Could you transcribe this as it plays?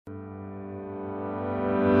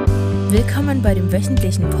Willkommen bei dem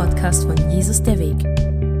wöchentlichen Podcast von Jesus der Weg.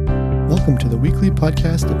 Welcome to the weekly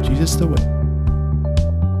podcast of Jesus the Way.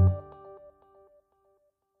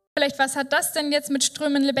 Vielleicht, was hat das denn jetzt mit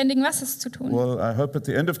Strömen lebendigen Wassers zu tun? Well, I hope at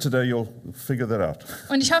the end of today you'll figure that out.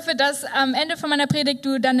 Und ich hoffe, dass am Ende von meiner Predigt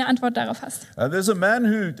du dann eine Antwort darauf hast. There's a man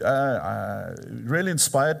who really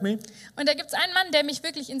inspired me. Und da gibt es einen Mann, der mich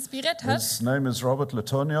wirklich inspiriert hat. His name is Robert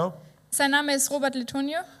Letonio. Sein Name ist Robert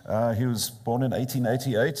Letonio. He was born in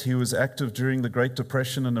 1888. He was active during the Great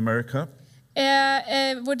Depression in America.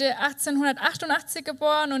 Er wurde 1888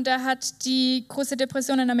 geboren und er hat die große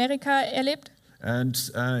Depression in Amerika erlebt.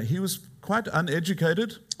 And he was quite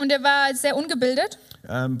uneducated. Und er war sehr ungebildet.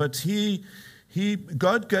 But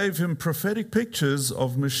God gave him prophetic pictures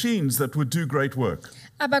of machines that would do great work.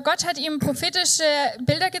 Aber Gott hat ihm prophetische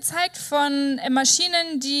Bilder gezeigt von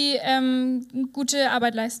Maschinen, die gute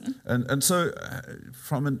Arbeit leisten. And so,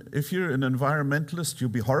 if you're an environmentalist,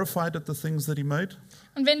 you'll be horrified at the things that he made.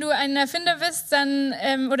 Und wenn du ein Erfinder bist, dann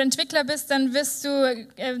oder Entwickler bist, dann wirst du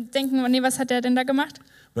denken, oh nee, was hat er denn da gemacht?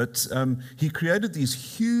 But he created these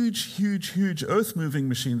huge earth-moving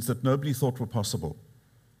machines that nobody thought were possible.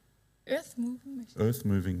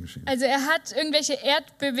 Earth-moving machines. Also er hat irgendwelche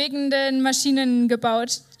erdbewegenden Maschinen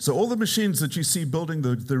gebaut. So all the machines that you see building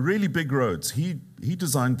the really big roads, he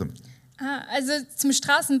designed them. Also zum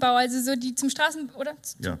Straßenbau, also so die zum Straßenbau, oder?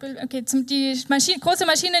 Ja. Okay, große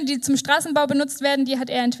Maschinen, die zum Straßenbau benutzt werden, die hat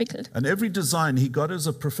er entwickelt. And every design he got as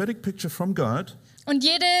a prophetic picture from God. Und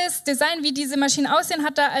jedes Design, wie diese Maschinen aussehen,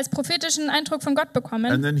 hat er als prophetischen Eindruck von Gott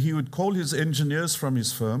bekommen. And then he would call his engineers from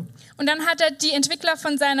his firm. Und dann hat er die Entwickler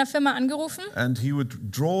von seiner Firma angerufen. And he would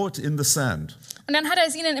draw it in the sand. Und dann hat er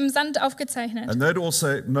es ihnen im Sand aufgezeichnet. And they'd all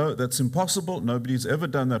say, "No, that's impossible. Nobody's ever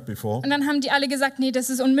done that before." Und dann haben die alle gesagt, nee,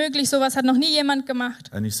 das ist unmöglich, sowas hat noch nie jemand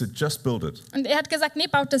gemacht. And he said, "Just build it." Und er hat gesagt, nee,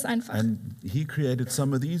 baut das einfach. And he created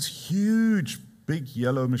some of these huge big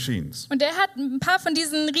yellow machines. Und er hat ein paar von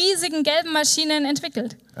diesen riesigen gelben Maschinen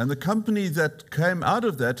entwickelt. And the company that came out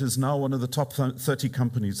of that is now one of the top 30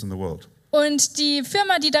 companies in the world. Und die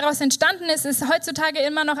Firma, die daraus entstanden ist, ist heutzutage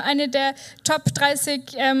immer noch eine der Top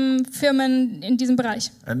 30 Firmen in diesem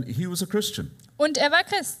Bereich. And he was a Christian. Und er war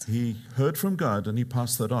Christ. He heard from God and he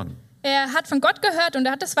passed that on. Er hat von Gott gehört und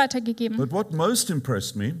er hat es weitergegeben. But what most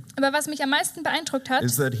impressed me Aber was mich am meisten beeindruckt hat,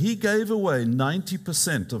 is that he gave away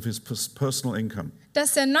 90% of his personal income.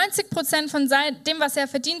 dass er 90% von dem, was er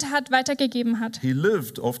verdient hat, weitergegeben hat. He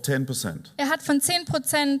lived off 10%. Er hat von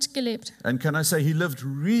 10% gelebt. And can I say he lived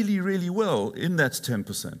really well in that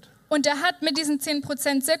 10%. Und er hat mit diesen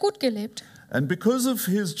 10% sehr gut gelebt. And because of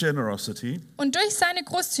his generosity, Und durch seine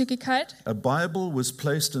Großzügigkeit a Bible was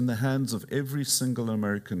placed in the hands of every single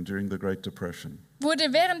American during the Great Depression.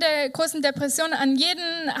 wurde während der großen Depression an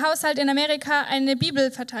jeden Haushalt in Amerika eine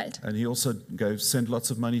Bibel verteilt. And he also sent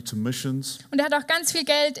lots of money to missions. Und er hat auch ganz viel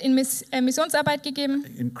Geld in Missionsarbeit gegeben.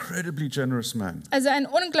 Incredibly generous man. Also ein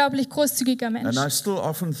unglaublich großzügiger Mensch. And I still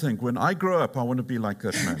often think, when I grow up, I want to be like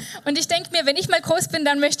that man. Und ich denke mir, wenn ich mal groß bin,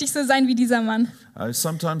 dann möchte ich so sein wie dieser Mann. I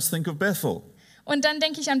sometimes think of Bethel. Und dann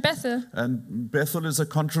denke ich an Bethel. And Bethel is a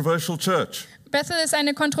controversial church. Bethel ist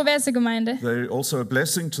eine kontroverse Gemeinde. They're also a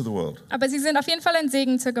blessing to the world. Aber sie sind auf jeden Fall ein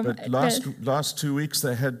Segen zur But Welt. last 2 weeks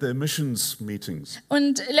they had their missions meetings.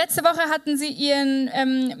 Und letzte Woche hatten sie ihren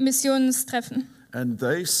Missionstreffen. And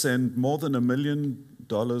they send more than $1 million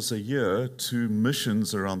a year to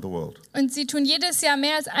missions around the world. Und sie tun jedes Jahr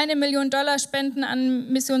mehr als $1 Million spenden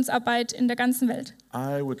an Missionsarbeit in der ganzen Welt.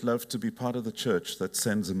 I would love to be part of the church that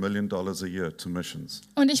sends $1 million a year to missions.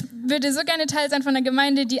 Und ich würde so gerne Teil sein von einer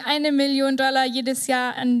Gemeinde, die $1 Million jedes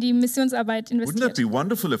Jahr an die Missionsarbeit Wouldn't that investiert. be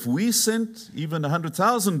wonderful if we sent even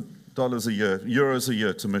 $100,000 euros a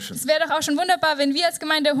year to missions? Es wäre doch auch schon wunderbar, wenn wir als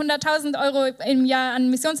Gemeinde 100.000 Euro im Jahr an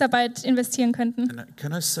Missionsarbeit investieren könnten. And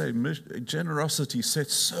can I say, generosity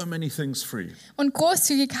sets so many things free. Und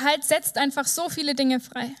Großzügigkeit setzt einfach so viele Dinge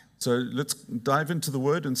frei. So let's dive into the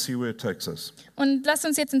word and see where it takes us. Und lasst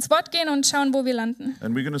uns jetzt ins Wort gehen und schauen, wo wir landen.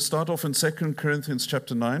 And we're going to start off in 2 Corinthians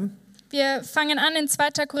chapter 9, Wir fangen an in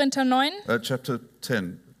 2. Korinther 9. chapter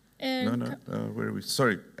 10. Where are we?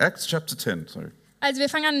 Sorry, Acts chapter 10, sorry. Also wir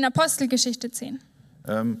fangen an in Apostelgeschichte 10.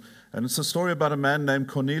 And it's a story about a man named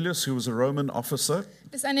Cornelius who was a Roman officer.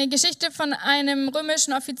 Das ist eine Geschichte von einem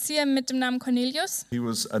römischen Offizier mit dem Namen Cornelius. He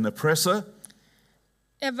was an oppressor.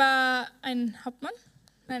 Er war ein Hauptmann?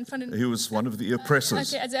 Nein, von den... He was one of the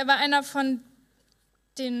oppressors. Okay, also er war einer von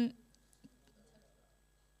den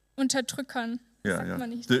Unterdrückern. Sagt man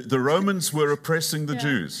nicht. The Romans were oppressing the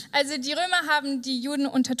Jews. Also die Römer haben die Juden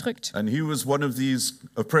unterdrückt. And he was one of these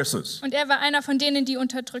oppressors. Und er war einer von denen, die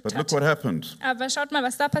unterdrückt But hat. look what happened. Aber schaut mal,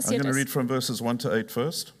 was da I'm passiert going to read ist. from verses 1 to 8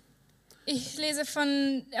 first. Ich lese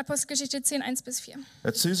von Apostelgeschichte 10, 1-4.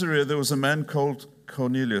 At Caesarea there was a man called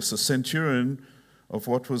Cornelius, a centurion of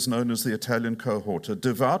what was known as the Italian cohort, a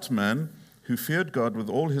devout man who feared God with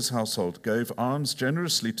all his household, gave alms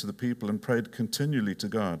generously to the people, and prayed continually to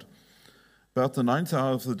God. About the 9th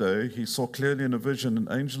hour of the day, he saw clearly in a vision an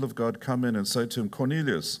angel of God come in and say to him,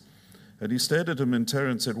 Cornelius. And he stared at him in terror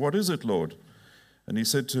and said, What is it, Lord? And he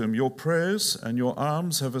said to him, Your prayers and your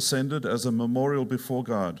alms have ascended as a memorial before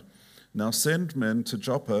God. Now send men to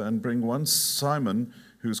Joppa and bring one Simon,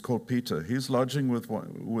 who is called Peter. He's lodging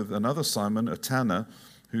with another Simon, a tanner,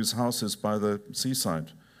 whose house is by the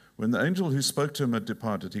seaside. When the angel who spoke to him had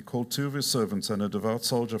departed, he called 2 of his servants and a devout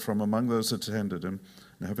soldier from among those that attended him.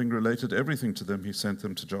 And having related everything to them, he sent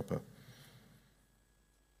them to Joppa.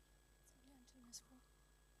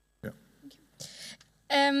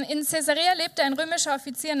 In Caesarea lebte ein römischer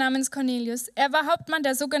Offizier namens Cornelius. Er war Hauptmann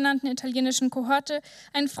der sogenannten italienischen Kohorte,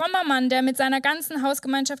 ein frommer Mann, der mit seiner ganzen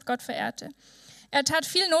Hausgemeinschaft Gott verehrte. Er tat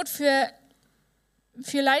viel Not für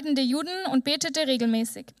leidende Juden und betete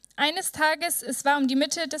regelmäßig. Eines Tages, es war um die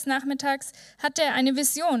Mitte des Nachmittags, hatte er eine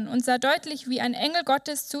Vision und sah deutlich, wie ein Engel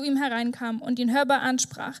Gottes zu ihm hereinkam und ihn hörbar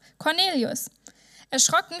ansprach: Cornelius!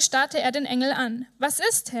 Erschrocken starrte er den Engel an. Was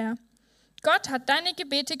ist, Herr? Gott hat deine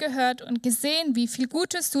Gebete gehört und gesehen, wie viel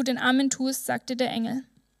Gutes du den Armen tust, sagte der Engel.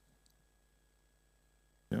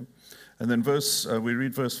 Yeah. And then we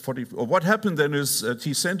read verse 40. What happened then is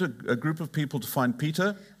he sent a group of people to find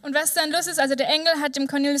Peter. Und was dann los ist, also der Engel hat dem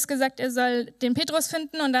Cornelius gesagt, er soll den Petrus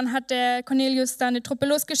finden, und dann hat der Cornelius da eine Truppe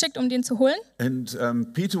losgeschickt, um den zu holen. And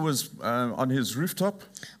Peter was on his rooftop.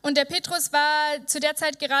 Und der Petrus war zu der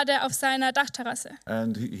Zeit gerade auf seiner Dachterrasse.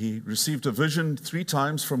 And he received a vision 3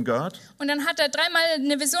 times from God. Und dann hat er 3-mal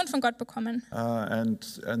eine Vision von Gott bekommen.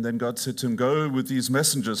 And then God said to him, go with these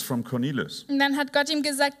messengers from Cornelius. Und dann hat Gott ihm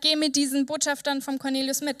gesagt, geh mit diesen Botschaftern vom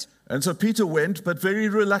Cornelius mit. And so Peter went, but very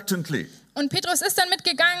reluctantly. Und Petrus ist dann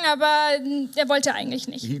mitgegangen, aber er wollte eigentlich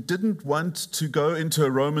nicht. He didn't want to go into a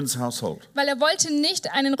Roman's household. Weil er wollte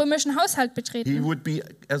nicht einen römischen Haushalt betreten. He would be,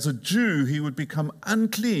 as a Jew, he would become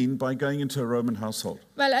unclean by going into a Roman household.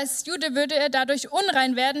 Weil als Jude würde er dadurch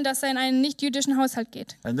unrein werden, dass er in einen nicht-jüdischen Haushalt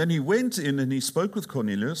geht. And then he went in and he spoke with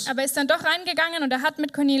Cornelius. Aber er ist dann doch reingegangen und er hat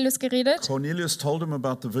mit Cornelius geredet. Cornelius told him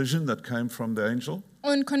about the vision that came from the angel.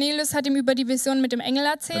 Und Cornelius hat ihm über die Vision mit dem Engel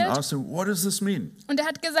erzählt. And asked him, what does this mean? Und er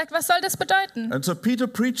hat gesagt, was soll das bedeuten? And so Peter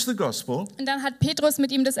preached the gospel. Und dann hat Petrus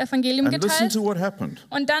mit ihm das Evangelium And listen geteilt. to what happened.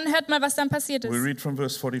 Und dann hört mal, was dann passiert We ist. read from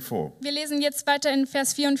verse 44. Wir lesen jetzt weiter in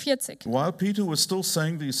Vers 44. While Peter was still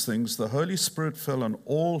saying these things, the Holy Spirit fell on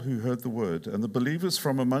all who heard the word. And the believers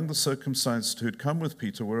from among the circumcised who had come with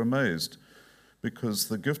Peter were amazed, because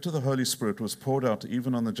the gift of the Holy Spirit was poured out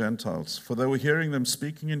even on the Gentiles, for they were hearing them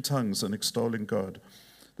speaking in tongues and extolling God.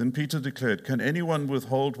 Then Peter declared, can anyone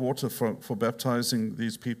withhold water for baptizing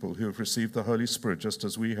these people who have received the Holy Spirit just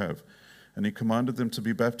as we have? And he commanded them to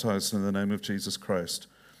be baptized in the name of Jesus Christ.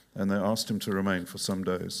 And they asked him to remain for some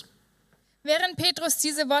days. Während Petrus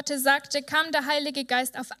diese Worte sagte, kam der Heilige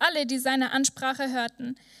Geist auf alle, die seine Ansprache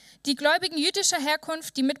hörten. Die Gläubigen jüdischer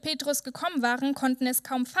Herkunft, die mit Petrus gekommen waren, konnten es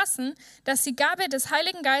kaum fassen, dass die Gabe des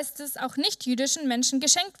Heiligen Geistes auch nicht-jüdischen Menschen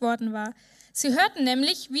geschenkt worden war. Sie hörten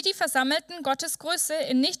nämlich, wie die Versammelten Gottes Größe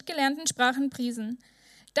in nicht gelernten Sprachen priesen.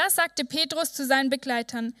 Da sagte Petrus zu seinen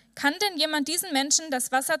Begleitern, kann denn jemand diesen Menschen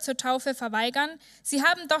das Wasser zur Taufe verweigern? Sie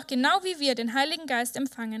haben doch genau wie wir den Heiligen Geist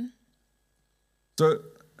empfangen. So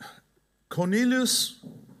Cornelius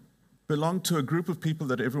belonged to a group of people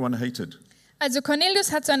that everyone hated. Also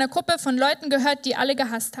Cornelius hat zu einer Gruppe von Leuten gehört, die alle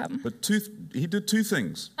gehasst haben. But he did 2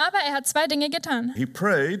 things. Aber er hat 2 Dinge getan. He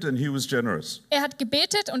prayed and he was generous. Er hat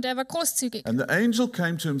gebetet und er war großzügig. And the angel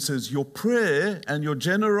came to him and says, your prayer and your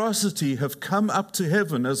generosity have come up to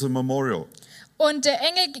heaven as a memorial. Und der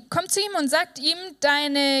Engel kommt zu ihm und sagt ihm,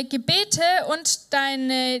 deine Gebete und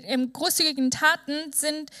deine großzügigen Taten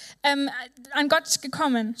sind an Gott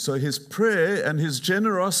gekommen. So his prayer and his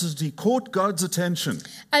generosity caught God's attention.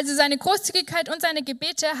 Also seine Großzügigkeit und seine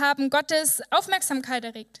Gebete haben Gottes Aufmerksamkeit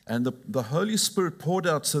erregt. And the Holy Spirit poured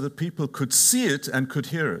out so that people could see it and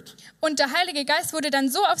could hear it. Und der Heilige Geist wurde dann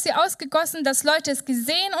so auf sie ausgegossen, dass Leute es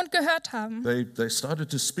gesehen und gehört haben. They started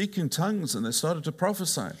to speak in tongues and they started to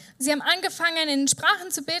prophesy. Sie haben angefangen, in Sprachen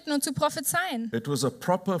zu beten und zu prophezeien. It was a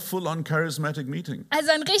proper, full-on charismatic meeting. Also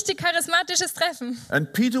ein richtig charismatisches Treffen.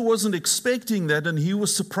 And Peter wasn't expecting that and he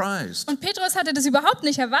was surprised. Und Petrus hatte das überhaupt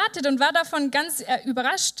nicht erwartet und war davon ganz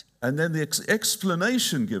überrascht. And then the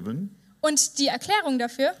explanation given Und die Erklärung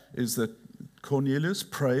dafür is that Cornelius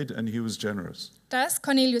prayed and he was generous. dass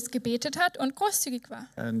Cornelius gebetet hat und großzügig war.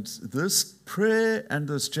 And this prayer and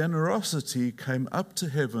this generosity came up to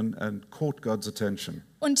heaven and caught God's attention.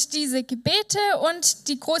 Und diese Gebete und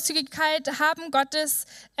die Großzügigkeit haben Gottes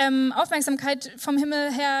Aufmerksamkeit vom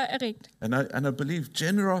Himmel her erregt. And I believe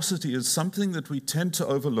generosity is something that we tend to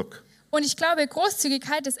overlook. Und ich glaube,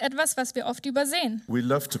 Großzügigkeit ist etwas, was wir oft übersehen. We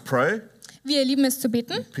love to pray. Wir lieben es zu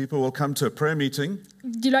beten. People will come to a prayer meeting,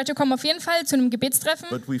 Die Leute kommen auf jeden Fall zu einem Gebetstreffen.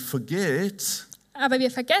 but we forget Aber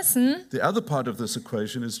wir vergessen, the other part of this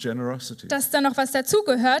equation is generosity. dass da noch was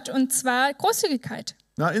dazugehört, und zwar Großzügigkeit.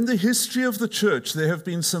 Now, in the history of the church, there have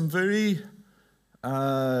been some very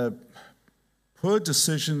poor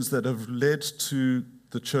decisions that have led to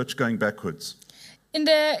the church going backwards. In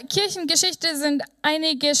der Kirchengeschichte sind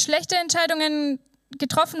einige schlechte Entscheidungen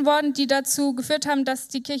getroffen worden, die dazu geführt haben, dass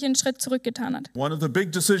die Kirche einen Schritt zurückgetan hat. One of the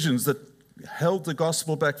big decisions that held the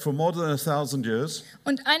gospel back for more than 1,000 years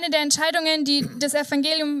Und eine der Entscheidungen, die das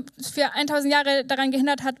Evangelium für 1000 Jahre daran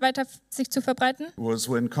gehindert hat, weiter sich zu verbreiten, was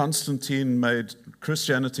when Constantine made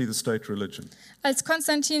Christianity the state religion. als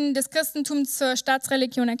Konstantin das Christentum zur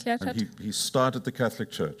Staatsreligion erklärt hat. And he started the Catholic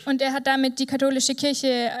Church. Und er hat damit die katholische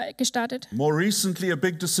Kirche gestartet. More recently, a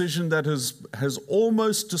big decision that has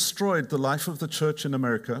almost destroyed the life of the church in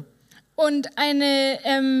America Und eine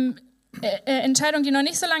Entscheidung, die noch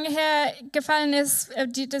nicht so lange her gefallen ist,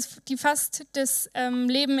 die fast das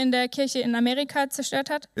Leben in der Kirche in Amerika zerstört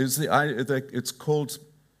hat, is it's called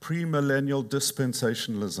premillennial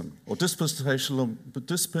dispensationalism or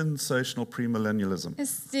dispensational premillennialism.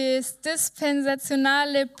 ist das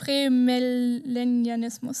dispensationale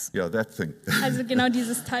Prämillennialismus. Yeah, that thing. Also genau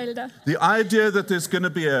dieses Teil da. The idea that there's going to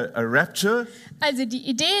be a rapture, Also die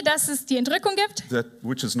Idee, dass es die Entrückung gibt,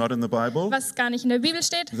 which is not in the Bible. was gar nicht in der Bibel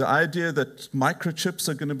steht. The idea that microchips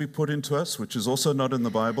are going to be put into us, which is also not in the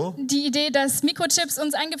Bible. Die Idee, dass Mikrochips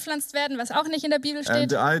uns eingepflanzt werden, was auch nicht in der Bibel And steht.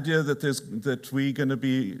 the idea that we're going to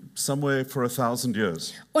be somewhere for 1,000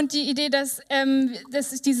 years. Und die Idee, dass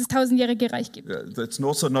es dieses 1000-jährige Reich gibt, That's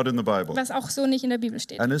also not in the Bible. was auch so nicht in der Bibel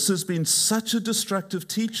steht. And this has been such a destructive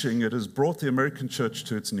teaching, it has brought the American church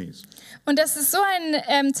to its knees. Und das ist so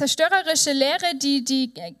eine zerstörerische Lehre, die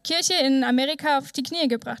die Kirche in Amerika auf die Knie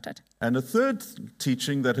gebracht hat. And a third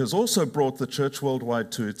teaching that has also brought the church worldwide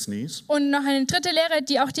to its knees Und noch eine dritte Lehre,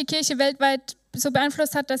 die auch die Kirche weltweit so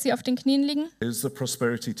beeinflusst hat, dass sie auf den Knien liegen, is the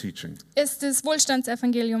prosperity teaching, ist das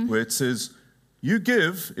Wohlstandsevangelium, where it says, you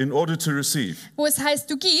give in order to receive. wo es heißt,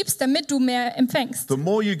 du gibst, damit du mehr empfängst. The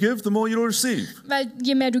more you give, the more you'll receive. Weil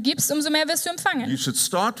je mehr du gibst, umso mehr wirst du You empfangen. should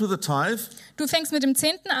start with a tithe, Du fängst mit dem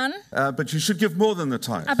Zehnten an, but you should give more than the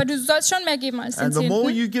tithe. aber du sollst schon mehr geben als den And the more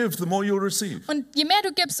Zehnten. you give, the more you'll receive. Und je mehr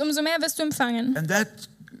du gibst, umso mehr wirst du empfangen. And that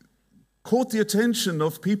caught the attention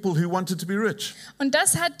of people who wanted to be rich. Und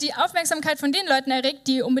das hat die Aufmerksamkeit von den Leuten erregt,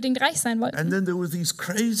 die unbedingt reich sein wollten. And then there were these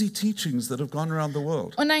crazy teachings that have gone around the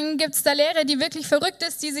world. Und dann gibt es da Lehre, die wirklich verrückt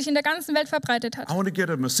ist, die sich in der ganzen Welt verbreitet hat. I want to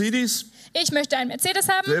get a Mercedes, Ich möchte einen Mercedes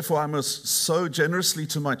haben therefore I must sow generously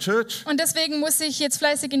to my church. und deswegen muss ich jetzt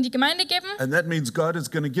fleißig in die Gemeinde geben. And that means God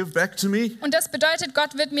is going to give back to me, Und das bedeutet,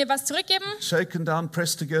 Gott wird mir was zurückgeben, shaken down,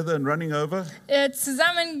 pressed together and running over.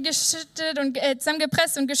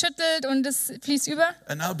 zusammengepresst und geschüttelt und es fließt über.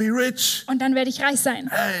 And I'll be rich. Und dann werde ich reich sein.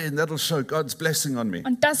 Hey, and that'll show God's blessing on me.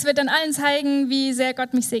 Und das wird dann allen zeigen, wie sehr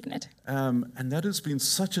Gott mich segnet. And that has been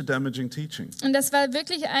such a damaging teaching Und das war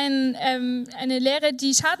wirklich eine Lehre,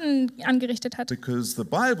 die Schaden angerichtet hat. because the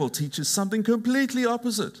Bible teaches something completely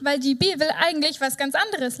opposite. Weil die Bibel eigentlich was ganz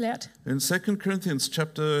anderes lehrt. In 2 Corinthians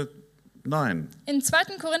chapter 9, In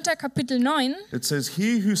 2. Korinther Kapitel 9 it says,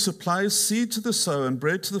 "He who supplies seed to the sower and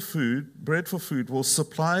bread for food will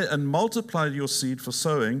supply and multiply your seed for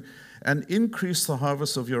sowing and increase the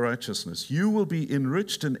harvest of your righteousness. You will be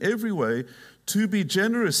enriched in every way, to be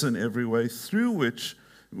generous in every way,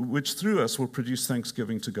 which through us will produce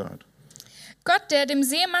thanksgiving to God." Gott, der dem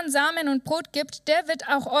Seemann Samen und Brot gibt, der wird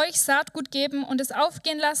auch euch Saatgut geben und es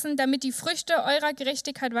aufgehen lassen, damit die Früchte eurer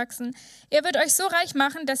Gerechtigkeit wachsen. Er wird euch so reich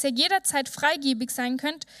machen, dass ihr jederzeit freigebig sein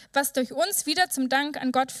könnt, was durch uns wieder zum Dank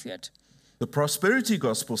an Gott führt. The prosperity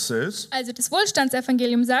gospel says, Also das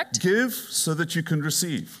Wohlstandsevangelium sagt, "Give so that you can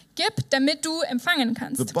receive." gib, damit du empfangen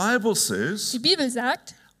kannst. The Bible Die says, Bibel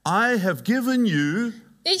sagt, "I have given you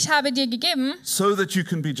Ich habe dir gegeben, so that you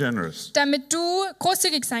can be generous. damit du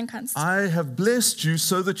großzügig sein kannst. I have blessed you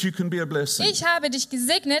so that you can be a blessing. Ich habe dich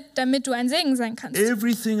gesegnet, damit du ein Segen sein kannst.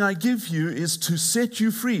 Everything I give you is to set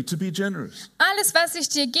you free to be generous. Alles, was ich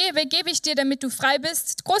dir gebe ich dir, damit du frei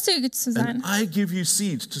bist, großzügig zu sein. And I give you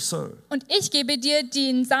seed to sow. Und ich gebe dir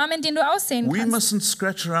den Samen, den du aussehen We kannst. mustn't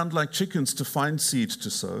scratch around like chickens to find seed to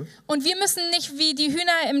sow. Und wir müssen nicht wie die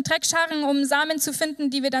Hühner im Dreck scharren, um Samen zu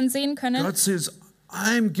finden, die wir dann sehen können. God says,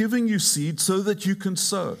 I'm giving you seed so that you can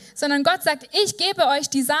sow. Sondern Gott sagt, ich gebe euch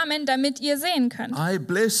die Samen, damit ihr sehen könnt. I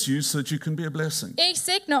bless you so that you can be a blessing. Ich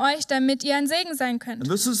segne euch, damit ihr ein Segen sein könnt. And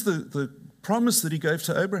this is the promise that he gave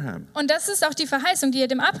to Abraham. Und das ist auch die Verheißung, die er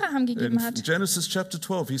dem Abraham gegeben In hat. Genesis chapter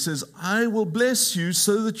 12, he says, I will bless you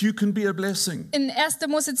so that you can be a blessing. In 1.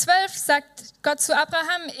 Mose 12 sagt Gott zu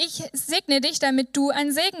Abraham, ich segne dich, damit du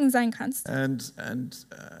ein Segen sein kannst.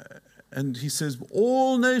 And he says,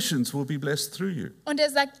 all nations will be blessed through you. Und er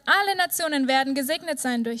sagt, alle Nationen werden gesegnet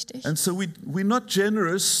sein durch dich. And so we're not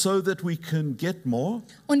generous so that we can get more,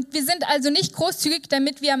 Und wir sind also nicht großzügig,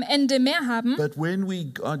 damit wir am Ende mehr haben, but when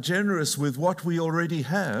we are generous with what we already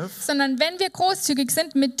have, sondern wenn wir großzügig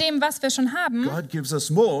sind mit dem, was wir schon haben, God gives us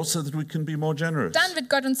more so that we can be more generous. dann wird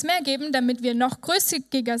Gott uns mehr geben, damit wir noch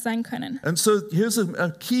großzügiger sein können. And so here's a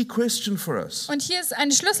key question for us. Und hier ist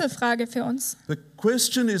eine Schlüsselfrage für uns. The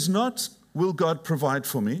question is not, will God provide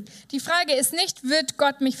for me? Die Frage ist nicht, wird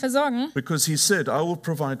Gott mich versorgen? Because he said, I will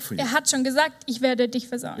provide for you. Er hat schon gesagt, ich werde dich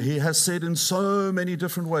versorgen. He has said in so many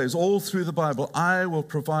different ways, all through the Bible, I will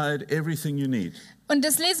provide everything you need. Und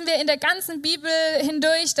das lesen wir in der ganzen Bibel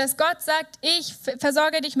hindurch, dass Gott sagt, ich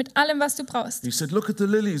versorge dich mit allem, was du brauchst. He said, look at the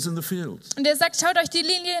lilies in the fields. Und er sagt, schaut euch die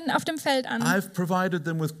Lilien auf dem Feld an. I've provided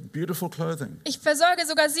them with beautiful clothing. Ich versorge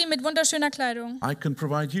sogar sie mit wunderschöner Kleidung. I can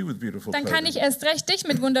provide you with beautiful Dann kann clothing. ich erst recht dich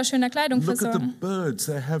mit wunderschöner Kleidung Look at the versorgen. birds,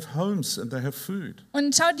 they have homes and they have food.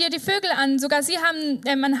 Und schaut dir die Vögel an, sogar sie haben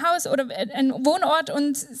ein Haus oder einen Wohnort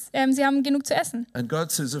und sie haben genug zu essen. And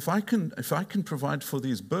God says, if I can provide for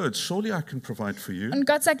these birds, surely I can provide for you. Und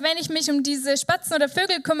Gott sagt, wenn ich mich um diese Spatzen oder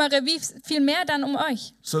Vögel kümmere, wie viel mehr dann um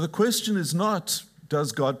euch? So the question is not,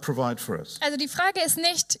 does God provide for us? Also die Frage ist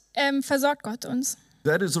nicht, versorgt Gott uns?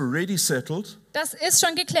 That is already settled. Das ist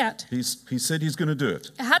schon geklärt. He said he's going to do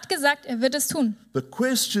it. Er hat gesagt, er wird es tun. The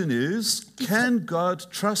question is, can God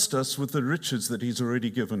trust us with the riches that he's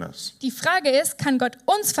already given us? Die Frage ist, kann Gott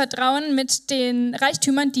uns vertrauen mit den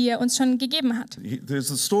Reichtümern, die er uns schon gegeben hat?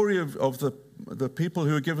 There's a story of the people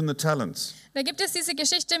who were given the talents. Da gibt es diese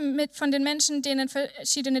Geschichte von den Menschen, denen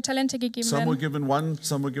verschiedene Talente gegeben Some were werden. given 1,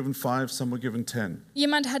 some were given 5, some were given 10.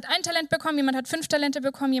 Jemand hat 1 Talent bekommen, jemand hat 5 Talente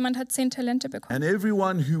bekommen, jemand hat 10 Talente bekommen. And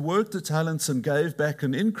everyone who worked the talents and gave back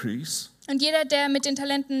an increase Und jeder, der mit den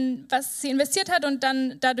Talenten, was sie investiert hat und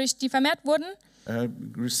dann dadurch die vermehrt wurden,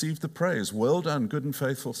 received the praise. Well done, good and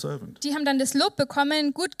faithful servant. die haben dann das Lob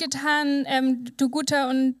bekommen, gut getan, du guter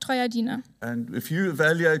und treuer Diener. And if you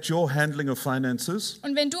evaluate your handling of finances,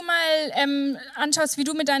 Und wenn du mal anschaust, wie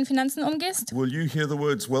du mit deinen Finanzen umgehst, will you hear the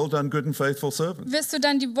words, well done, good and faithful servant? wirst du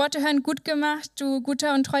dann die Worte hören, gut gemacht, du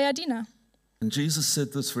guter und treuer Diener. And Jesus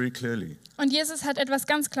said this very clearly. Und Jesus hat etwas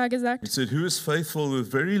ganz klar He gesagt. said, who is faithful with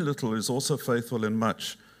very little is also faithful in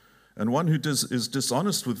much. And one who is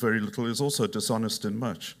dishonest with very little is also dishonest in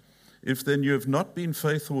much. If then you have not been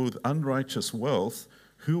faithful with unrighteous wealth,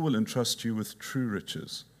 who will entrust you with true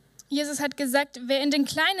riches? Jesus hat gesagt, wer in den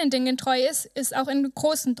kleinen Dingen treu ist, ist auch in den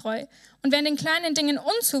großen treu. Und wer in den kleinen Dingen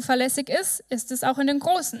unzuverlässig ist, ist es auch in den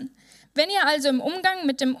großen. Wenn ihr also im Umgang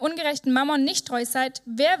mit dem ungerechten Mammon nicht treu seid,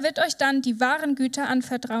 wer wird euch dann die wahren Güter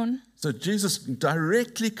anvertrauen? So Jesus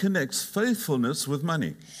directly connects faithfulness with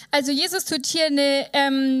money. Also Jesus tut hier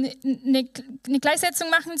eine Gleichsetzung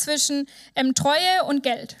machen zwischen Treue und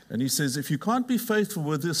Geld. And he says, if you can't be faithful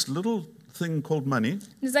with this little thing called money,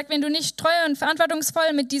 Und er sagt, wenn du nicht treu und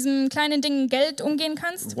verantwortungsvoll mit diesem kleinen Ding Geld umgehen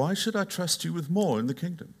kannst, why should I trust you with more in the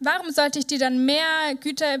kingdom? warum sollte ich dir dann mehr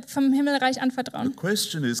Güter vom Himmelreich The anvertrauen?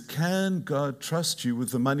 question is, can God trust you with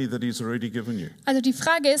the money that he's already given you? Also die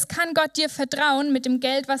Frage ist, kann Gott dir vertrauen mit dem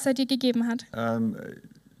Geld, was er dir gegeben hat?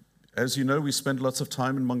 As you know, we spent lots of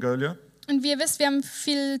time in Mongolia. Und wie ihr wisst, wir haben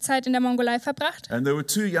viel Zeit in der Mongolei verbracht. And there were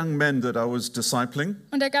 2 young men that I was discipling.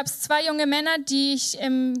 Und da gab es 2 junge Männer, die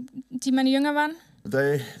meine Jünger waren.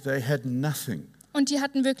 They had nothing. Und die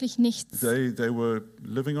hatten wirklich nichts. They were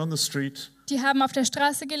living on the street, Die haben auf der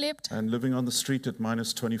Straße gelebt. and living on the street at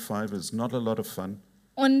minus 25 is not a lot of fun.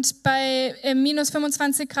 Und bei minus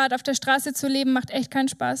 25 Grad auf der Straße zu leben, macht echt keinen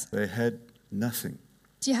Spaß. They had nothing.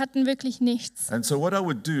 Die hatten wirklich nichts. And so what I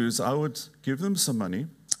would do is I would give them some money,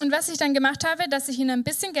 Und was ich dann gemacht habe, dass ich ihnen ein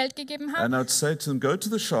bisschen Geld gegeben habe. and I'd say to them, go to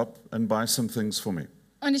the shop and buy some things for me.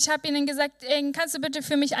 Und ich habe ihnen gesagt, kannst du bitte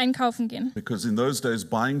für mich einkaufen gehen? Because in those days,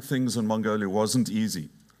 buying things in Mongolia wasn't easy.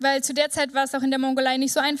 Weil zu der Zeit war es auch in der Mongolei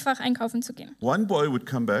nicht so einfach, einkaufen zu gehen. One boy would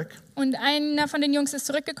come back Und einer von den Jungs ist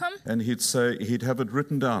zurückgekommen and he'd have it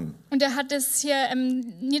written down. und er hat es hier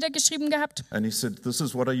niedergeschrieben gehabt And he said, this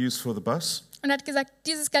is what I use for the bus. und hat gesagt,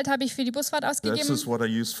 dieses Geld habe ich für die Busfahrt This ausgegeben, is what I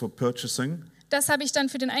use for purchasing. das habe ich dann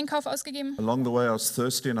für den Einkauf ausgegeben. Along the way, I was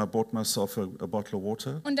thirsty and I bought myself a bottle of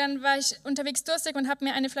water. Und dann war ich unterwegs durstig und habe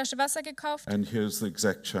mir eine Flasche Wasser gekauft And here's the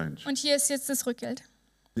exact change. und hier ist jetzt das Rückgeld.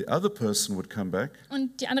 The other person would come back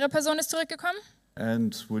Und die andere Person ist zurückgekommen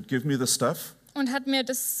and would give me the stuff und hat mir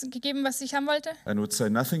das gegeben, was ich haben wollte, and would say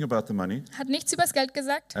nothing about the money hat nichts über das Geld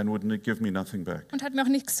gesagt and would give me nothing back. und hat mir auch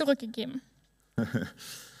nichts zurückgegeben.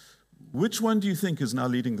 Which one do you think is now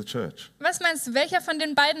leading the church? Was meinst du, welcher von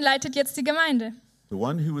den beiden leitet jetzt die Gemeinde? The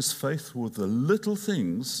one who was faithful with the little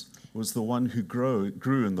things was the one who grew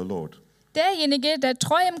in the Lord. Derjenige, der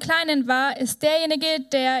treu im Kleinen war, ist derjenige,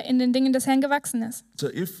 der in den Dingen des Herrn gewachsen ist. So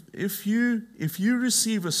if you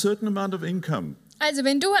receive a certain amount of income, Also,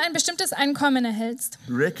 wenn du ein bestimmtes Einkommen erhältst,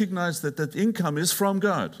 recognize that income is from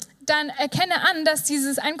God. dann erkenne an, dass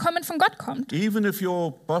dieses Einkommen von Gott kommt. Even if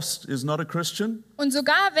your boss is not a Christian, Und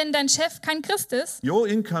sogar wenn dein Chef kein Christ ist, your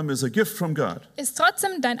income is a gift from God. ist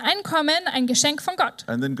trotzdem dein Einkommen ein Geschenk von Gott.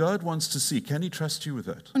 And then God wants to see, can he trust you with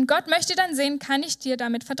that? Und Gott möchte dann sehen, kann ich dir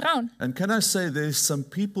damit vertrauen? And can I say there's some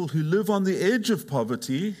people who live on the edge of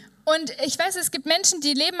poverty Und ich weiß, es gibt Menschen,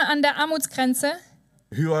 die leben an der Armutsgrenze,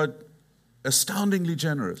 who are astoundingly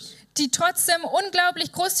generous die trotzdem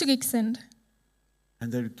unglaublich großzügig sind.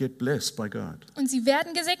 and they get blessed by God. Und sie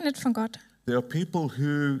werden gesegnet von Gott. There are people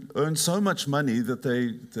who earn so much money that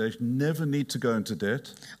they never need to go into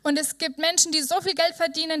debt, Und es gibt Menschen, die so viel Geld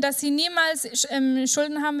verdienen, dass sie niemals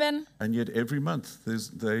Schulden haben werden. and yet every month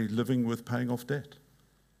they're living with paying off debt.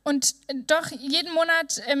 Und doch jeden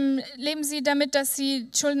Monat leben sie damit, dass sie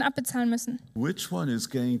Schulden abbezahlen müssen. Which one is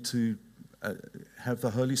going to have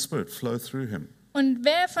the Holy Spirit flow through him? Und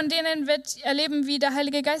wer von denen wird erleben, wie der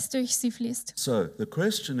Heilige Geist durch sie fließt? So the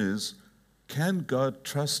question is, can God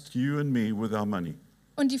trust you and me with our money?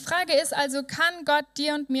 Und die Frage ist also, kann Gott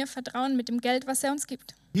dir und mir vertrauen mit dem Geld, was er uns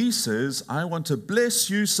gibt? He says, I want to bless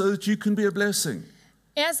you so that you can be a blessing.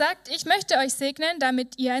 Er sagt, ich möchte euch segnen,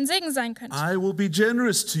 damit ihr ein Segen sein könnt. I will be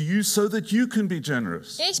generous to you so that you can be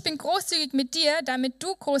generous. Ich bin großzügig mit dir, damit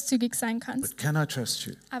du großzügig sein kannst. But can I trust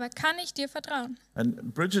you? Aber kann ich dir vertrauen?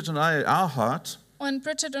 And Bridget and I, our heart, Und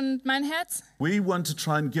Bridget und mein Herz, we want to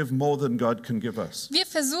try and give more than God can give us. wir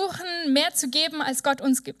versuchen, mehr zu geben, als Gott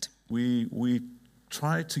uns gibt. We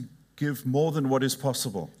try to give more than what is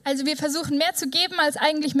possible. Also wir versuchen, mehr zu geben, als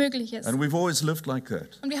eigentlich möglich ist. And we've always lived like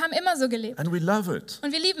that. Und wir haben immer so gelebt. And we love it.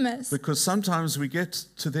 Und wir lieben es. Because sometimes we get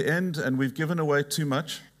to the end and we've given away too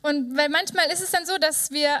much. Und weil manchmal ist es dann so, dass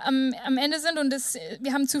wir am Ende sind und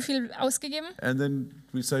wir haben zu viel ausgegeben. And then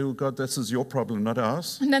we say, well, God, this is your problem, not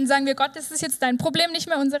ours. Und dann sagen wir, Gott, das ist jetzt dein Problem, nicht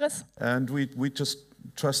mehr unseres. And we just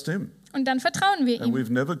trust him. Und dann vertrauen wir And ihm.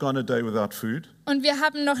 we've never gone a day without food. Und wir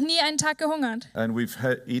haben noch nie einen Tag gehungert. And we've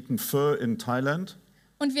eaten pho in Thailand.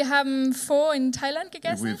 Und wir haben Pho in Thailand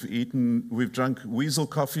gegessen. We've drunk weasel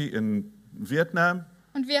coffee in Vietnam.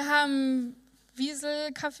 Und wir haben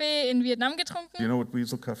Wieselkaffee in Vietnam getrunken. Do you know what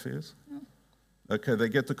weasel coffee is? Okay, they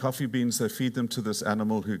get the coffee beans, they feed them to this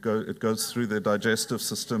animal it goes through their digestive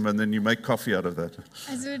system and then you make coffee out of that.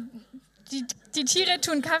 Also die Tiere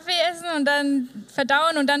tun Kaffee essen und dann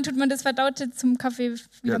verdauen und dann tut man das Verdaute zum Kaffee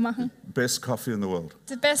wieder machen. Best coffee in the world.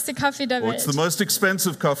 Der beste Kaffee der Or it's the Welt. most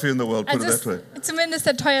expensive coffee in the world, put Also it es that way. ist zumindest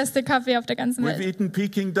der teuerste Kaffee auf der ganzen We've Welt. eaten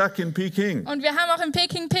Peking duck in Peking. Und wir haben auch in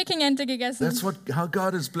Peking Peking-Ente gegessen. That's how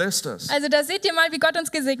God has blessed us. Also da seht ihr mal, wie Gott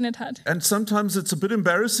uns gesegnet hat. And sometimes it's a bit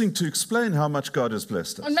embarrassing to explain how much God has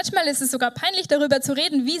blessed us. Und manchmal ist es sogar peinlich, darüber zu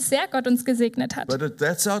reden, wie sehr Gott uns gesegnet hat. But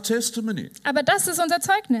that's our testimony. Aber das ist unser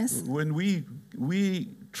Zeugnis. When we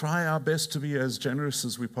try our best to be as generous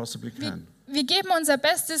as we possibly can. Wir geben unser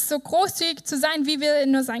Bestes, so großzügig zu sein, wie wir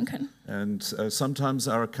nur sein können. And sometimes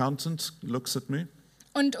our accountant looks at me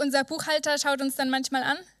Und unser Buchhalter schaut uns dann manchmal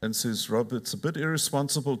an and says, Rob, it's a bit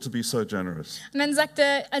irresponsible to be so generous. und dann sagt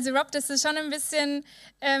er, also Rob, das ist schon ein bisschen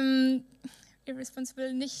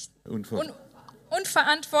irresponsible, nicht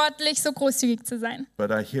unverantwortlich, so großzügig zu sein.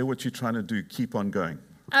 But I hear what you're trying to do. Keep on going.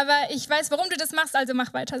 Aber ich weiß, warum du das machst, also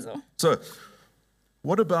mach weiter so. So,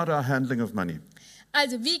 what about our handling of money?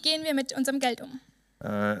 Also, wie gehen wir mit unserem Geld um?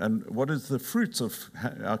 And what is the fruits of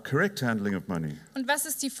our correct handling of money? Und was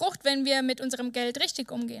ist die Frucht, wenn wir mit unserem Geld richtig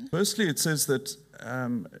umgehen? Firstly, it says that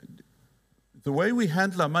the way we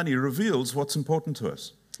handle our money reveals what's important to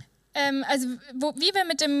us. Also, wie wir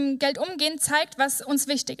mit dem Geld umgehen, zeigt, was uns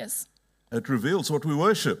wichtig ist. It reveals what we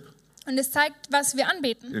worship. Und es zeigt, was wir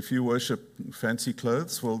anbeten. If you worship fancy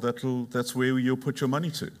clothes, well, that's where you'll put your money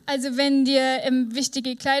to. Also wenn dir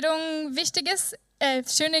wichtige Kleidung wichtig ist,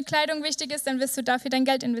 schöne Kleidung wichtig ist, dann wirst du dafür dein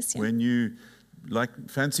Geld investieren. When you like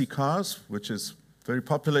fancy cars, which is very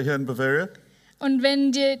popular here in Bavaria, Und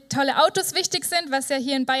wenn dir tolle Autos wichtig sind, was ja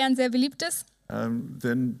hier in Bayern sehr beliebt ist,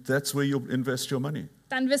 then that's where you'll invest your money.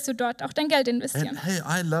 dann wirst du dort auch dein Geld investieren. And hey,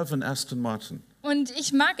 I love an Aston Martin. Und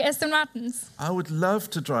ich mag Aston Martins. I would love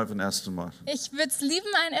to drive an Aston Martin. Ich würde es lieben,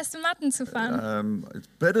 einen Aston Martin zu fahren. It's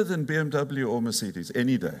better than BMW or Mercedes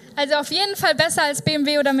any day. Also auf jeden Fall besser als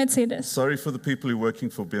BMW oder Mercedes. Sorry for the people who are working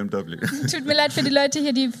for BMW. Tut mir leid für die Leute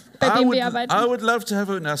hier, die bei BMW arbeiten. I would love to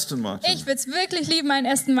have an Aston Martin. Ich würde es wirklich lieben, einen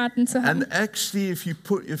Aston Martin zu haben. And actually, if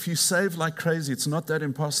you save like crazy, it's not that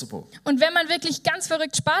impossible. Und wenn man wirklich ganz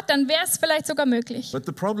verrückt spart, dann wäre es vielleicht sogar möglich. But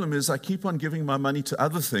the problem is, I keep on giving my money to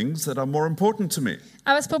other things that are more important to me.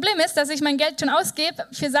 Aber das Problem ist, dass ich mein Geld schon ausgebe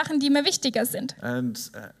für Sachen, die mir wichtiger sind. And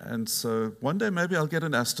so one day maybe I'll get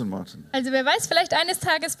an Aston Martin Also wer weiß, vielleicht eines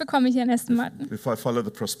Tages bekomme ich einen Aston Martin, if I follow the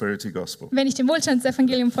prosperity gospel. wenn ich dem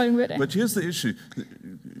Wohlstandsevangelium folgen würde. But here's the issue.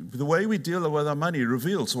 The way we deal with our money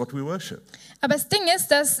reveals what we worship. Aber das Ding ist,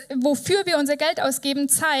 dass wofür wir unser Geld ausgeben,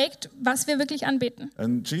 zeigt, was wir wirklich anbeten.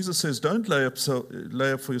 And Jesus says, don't lay up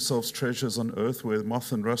for yourselves treasures on earth where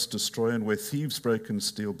moth and rust destroy and where thieves break and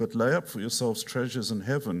steal, but lay up for yourselves treasures in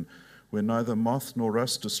heaven where neither moth nor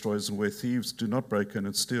rust destroys and where thieves do not break in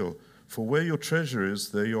and steal. For where your treasure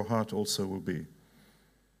is, there your heart also will be.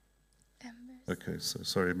 Okay, so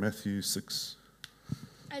sorry, Matthew 6.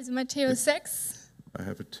 Also Matthäus 6. I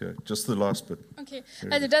have it here, just the last bit. Okay,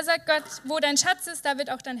 also da sagt Gott, wo dein Schatz ist, da wird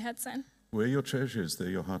auch dein Herz sein. Where your treasure is, there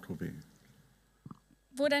your heart will be.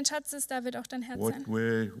 Wo dein Schatz ist, da wird auch dein Herz sein.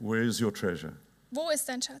 Where is your treasure? Wo ist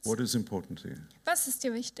dein Schatz? What is important to you? Was ist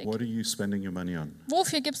dir wichtig? What are you spending your money on?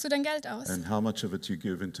 Wofür gibst du dein Geld aus? And how much of it you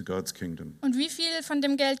give into God's kingdom? Und wie viel von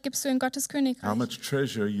dem Geld gibst du in Gottes How Königreich? much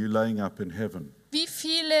treasure are you laying up in heaven? Wie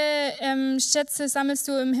viele Schätze sammelst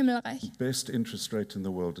du im Himmelreich? Best interest rate in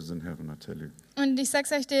the world is in heaven, I tell you. Und ich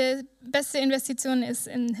sag's euch, die beste Investition ist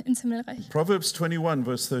ins Himmelreich. Proverbs 21,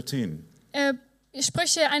 verse 13.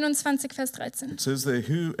 Sprüche 21, Vers 13. It says there,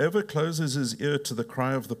 whoever closes his ear to the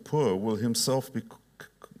cry of the poor will himself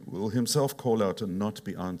call out and not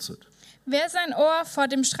be answered. Wer sein Ohr vor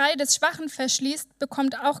dem Schrei des Schwachen verschließt,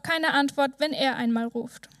 bekommt auch keine Antwort, wenn er einmal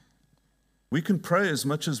ruft. We can pray as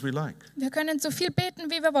much as we like, Wir können so viel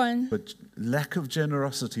beten, wie wir wollen. but lack of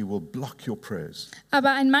generosity will block your prayers.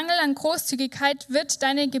 Aber ein Mangel an Großzügigkeit wird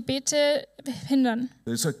deine Gebete hindern.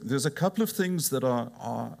 There's a couple of things that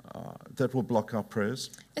that will block our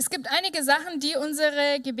prayers. Es gibt einige Sachen, die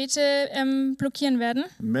unsere Gebete blockieren werden.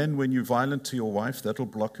 Men, when you're violent to your wife, that will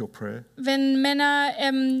block your prayer. Wenn Männer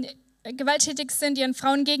gewalttätig sind ihren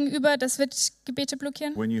Frauen gegenüber, das wird Gebete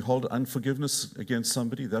blockieren. When you hold unforgiveness against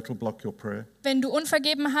somebody, that will block your prayer. Wenn du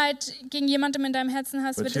Unvergebenheit gegen jemandem in deinem Herzen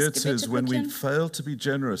hast, But wird here das it Gebete says, when we blockieren. fail to be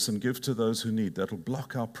generous and give to those who need, that will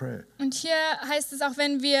block our prayer. Und hier heißt es auch,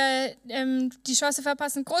 wenn wir die Chance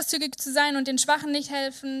verpassen, großzügig zu sein und den Schwachen nicht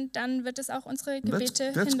helfen, dann wird es auch unsere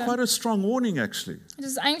Gebete That's quite hindern. a strong warning, actually. Das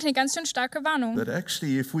ist eigentlich eine ganz schön starke Warnung. That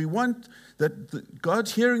actually, if we want that God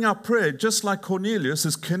hearing our prayer, just like Cornelius,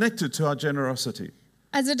 is connected to our generosity.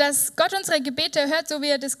 Also, dass Gott unsere Gebete hört, so wie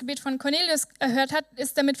er das Gebet von Cornelius erhört hat,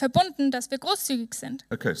 ist damit verbunden, dass wir großzügig sind.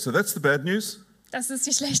 Okay, so that's the bad news. Das ist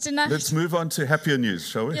die schlechte Nachricht. Let's move on to happier news,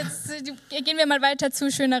 shall we? Jetzt gehen wir mal weiter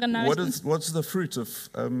zu schöneren Nachrichten. What's the fruit of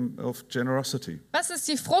generosity? Was ist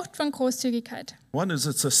die Frucht von Großzügigkeit? One is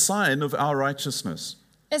it's a sign of our righteousness.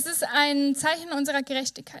 Es ist ein Zeichen unserer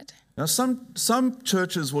Gerechtigkeit. Now, some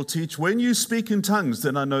churches will teach, when you speak in tongues,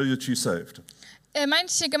 then I know that you're saved.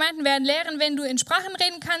 Manche Gemeinden werden lehren, wenn du in Sprachen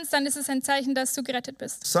reden kannst, dann ist es ein Zeichen, dass du gerettet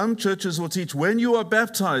bist. Some churches will teach, when you are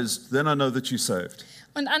baptized, then I know that you're saved.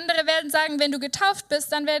 Und andere werden sagen, wenn du getauft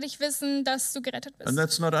bist, dann werde ich wissen, dass du gerettet And bist.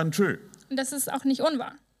 that's not untrue. Und das ist auch nicht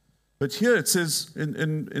unwahr. But here it says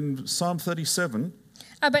in Psalm 37,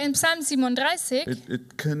 Aber in Psalm 37,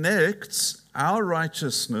 it connects our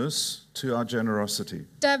righteousness to our generosity.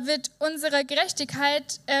 da wird unsere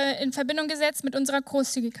Gerechtigkeit in Verbindung gesetzt mit unserer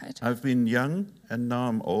Großzügigkeit. I've been young and now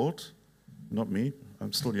I'm old. Not me,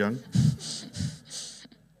 I'm still young.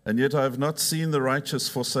 And yet I have not seen the righteous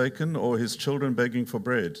forsaken or his children begging for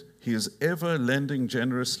bread. He is ever lending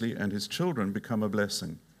generously and his children become a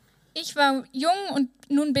blessing. Ich war jung und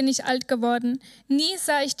nun bin ich alt geworden. Nie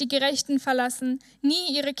sah ich die Gerechten verlassen,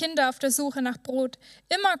 nie ihre Kinder auf der Suche nach Brot.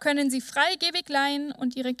 Immer können sie freigebig leihen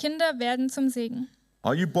und ihre Kinder werden zum Segen.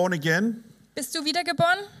 Are you born again? Bist du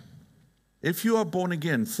wiedergeboren? If you are born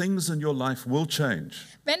again, things in your life will change.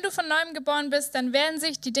 Wenn du von Neuem geboren bist, dann werden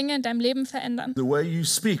sich die Dinge in deinem Leben verändern. The way you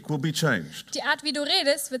speak will be changed. Die Art, wie du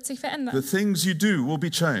redest, wird sich The verändern. things you do will be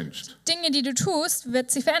changed. Dinge, die du tust, wird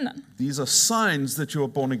sich verändern. These are signs that you are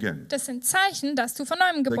born again. Das sind Zeichen, dass du von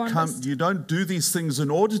Neuem geboren bist. You don't do these things in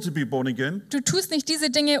order to be born again, Du tust nicht diese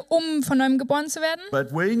Dinge, um von Neuem geboren zu werden,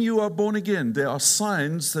 but when you are born again, there are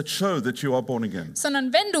signs that show that you are born again.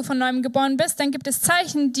 sondern wenn du von Neuem geboren bist, dann gibt es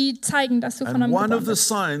Zeichen, die zeigen, dass du von And Neuem one geboren of the bist.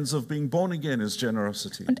 signs of being born again is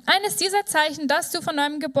generosity. Und eines dieser Zeichen, dass du von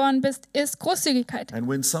Neuem geboren bist, ist Großzügigkeit. And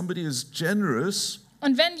when somebody is generous,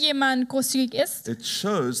 Und wenn jemand großzügig ist, it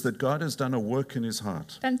shows that God has done a work in his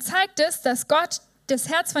heart. dann zeigt es, dass Gott das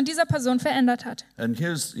Herz von dieser Person verändert hat. And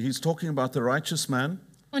he's talking about the righteous man,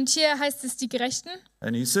 Und hier heißt es die Gerechten.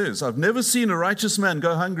 and he says, I've never seen a righteous man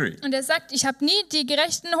go hungry, Und er sagt, ich habe nie die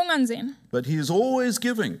Gerechten hungern sehen, but he is always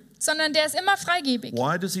giving. sondern der ist immer freigebig.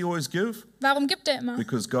 Why does he always give? Warum gibt er immer?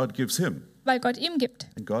 Because God gives him. Weil Gott ihm gibt.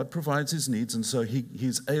 And God provides his needs, and so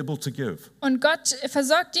he's able to give. Und Gott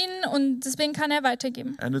versorgt ihn und deswegen kann er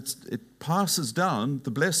weitergeben. And it passes down, the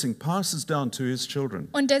blessing passes down to his children.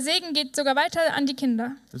 Und der Segen geht sogar weiter an die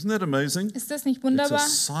Kinder. Isn't that amazing? Ist das nicht It's a wunderbar?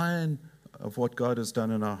 sign of what God has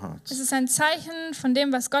done in our hearts. Es ist ein Zeichen von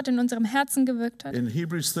dem, was Gott in unserem Herzen gewirkt hat. In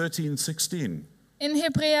Hebrews 13:16, In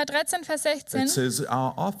Hebräer 13, Vers 16, it says,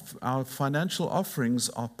 our financial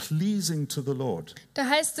offerings are pleasing to the Lord. da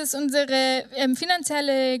heißt es, unsere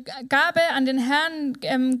finanzielle Gabe an den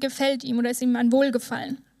Herrn gefällt ihm oder ist ihm ein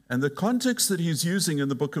Wohlgefallen. And the context that he's using in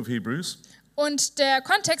the book of Hebrews, Und der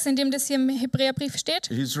Kontext, in dem das hier im Hebräerbrief steht,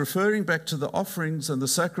 he's referring back to the offerings and the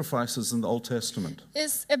sacrifices in the Old Testament.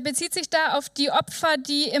 bezieht sich da auf die Opfer,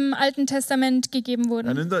 die im Alten Testament gegeben wurden.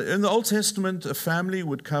 And in the Old Testament, a family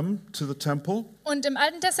would come to the temple, Und im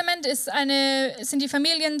Alten Testament sind die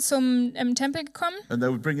Familien zum Tempel gekommen and they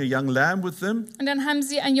would bring a young lamb with them. und dann haben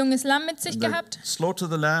sie ein junges Lamm mit sich And they'd gehabt. slaughter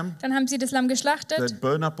the lamb, Dann haben sie das Lamm geschlachtet they'd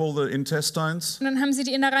burn up all the intestines, und dann haben sie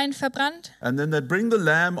die Innereien verbrannt. and then they'd bring the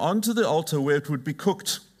lamb onto the altar where it would be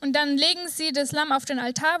cooked. Und dann legen sie das Lamm auf den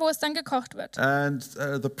Altar, wo es dann gekocht wird. And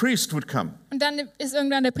the priest would come, Und dann ist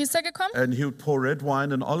irgendwann der Priester gekommen and he would pour red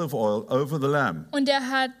wine and olive oil over the lamb. und der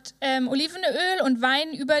hat Olivenöl und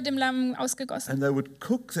Wein über dem Lamm ausgegossen. And they would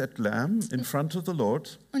cook that lamb in front of the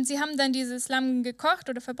Lord, Und sie haben dann dieses Lamm gekocht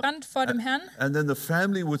oder verbrannt vor dem Herrn. and then the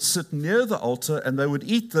family would sit near the altar and they would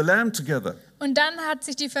eat the lamb together. Und dann hat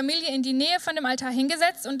sich die Familie in die Nähe von dem Altar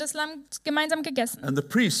hingesetzt und das Lamm gemeinsam gegessen. And the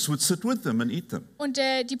priests would sit with them and eat them. Und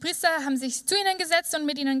die Priester haben sich zu ihnen gesetzt und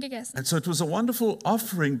mit ihnen gegessen. And so it was a wonderful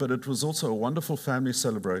offering, but it was also a wonderful family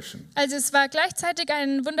celebration. Also es war gleichzeitig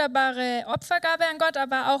eine wunderbare Opfergabe an Gott,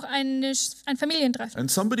 aber auch ein Familientreffen.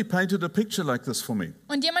 And somebody painted a picture like this for me.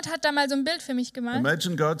 Und jemand hat da mal so ein Bild für mich gemalt.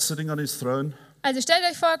 Imagine God sitting on his throne, Also stellt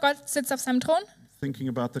euch vor, Gott sitzt auf seinem Thron thinking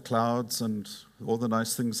about the clouds and all the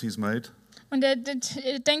nice things he's made. und er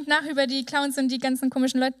denkt nach über die Clowns und die ganzen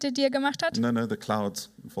komischen Leute, die er gemacht hat. No, the clouds.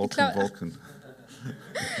 Vulcan, Clou- Vulcan.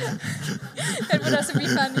 That would also be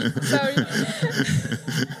funny. Sorry.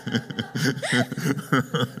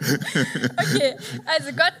 Okay,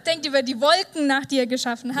 also Gott denkt über die Wolken nach, die er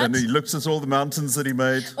geschaffen hat. And he looks at all the mountains that he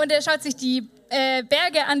made. Und er schaut sich die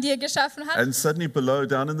Berge an, die er geschaffen hat. And suddenly below,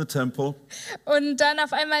 down in the temple, Und dann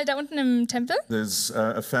auf einmal da unten im Tempel, there's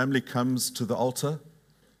a family comes to the altar,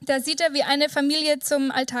 da sieht er, wie eine Familie zum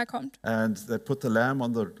Altar kommt. and they put the lamb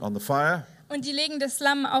on the fire, Und die legen das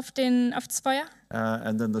Lamm aufs Feuer.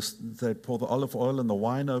 and then they pour the olive oil and the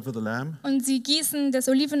wine over the lamb, Und sie gießen das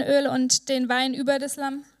Olivenöl und den Wein über das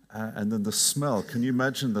Lamm. and then the smell. Can you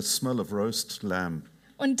imagine the smell of roast lamb?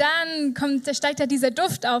 Und dann steigt da dieser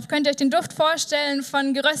Duft auf. Könnt ihr euch den Duft vorstellen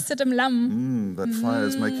von geröstetem Lamm? That fire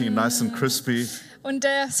is making it nice and crispy, Und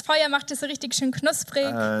das Feuer macht es so richtig schön knusprig.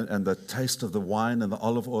 and the taste of the wine and the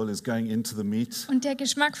olive oil is going into the meat. Und der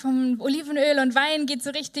Geschmack vom Olivenöl und Wein geht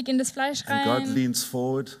so richtig in das Fleisch And God rein. leans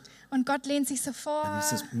forward, Und Gott lehnt sich so vor. and he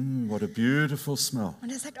says, what a beautiful smell.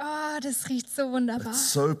 Und er sagt, oh, das riecht so wunderbar.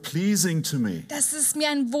 So pleasing to me. Das ist mir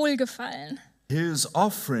ein Wohlgefallen. His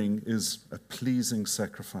offering is a pleasing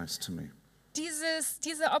sacrifice to me.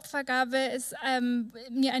 Diese Opfergabe ist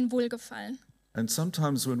mir ein Wohlgefallen. And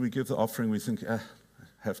sometimes when we give the offering, we think,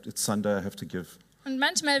 it's Sunday, I have to give. Und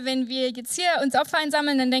manchmal, wenn wir jetzt hier uns Opfer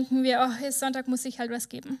einsammeln, dann denken wir, oh, ist Sonntag, muss ich halt was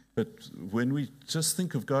geben. But when we just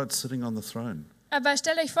think of God sitting on the throne, Aber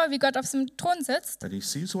stellt euch vor, wie Gott auf dem Thron sitzt and he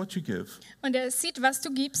sees what you give, und er sieht, was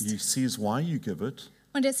du gibst he sees why you give it,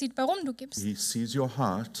 und er sieht, warum du gibst. he sees your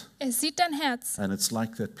heart, Er sieht dein Herz and it's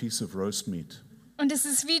like that piece of roast meat. Und es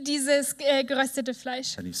ist wie dieses geröstete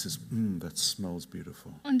Fleisch. And he says, that smells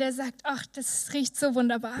beautiful. Und er sagt, ach, das riecht so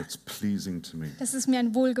wunderbar. It's pleasing to me. Das ist mir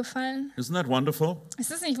ein Wohlgefallen. Isn't that wonderful?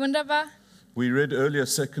 Ist das nicht wunderbar? We read earlier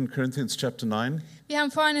 2 Corinthians chapter 9. Wir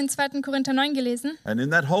haben vorhin in 2. Korinther 9 gelesen. And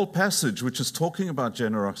in that whole passage, which is talking about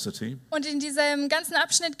generosity, Und in diesem ganzen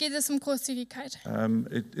Abschnitt geht es um Großzügigkeit.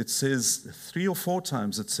 it says 3 or 4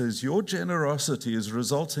 times, it says, your generosity is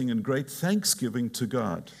resulting in great thanksgiving to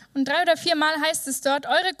God. Und 3 oder 4 Mal heißt es dort,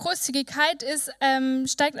 eure Großzügigkeit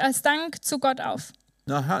steigt als Dank zu Gott auf.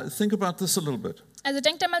 Now, think about this a little bit. Also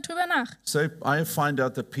denkt da mal drüber nach. Say, I find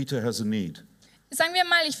out that Peter has a need. Sagen wir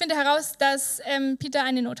mal, ich finde heraus, dass Peter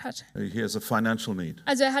eine Not hat. He has a financial need.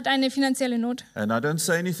 Also er hat eine finanzielle Not. And I don't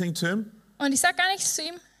say anything to him, Und ich sage gar nichts zu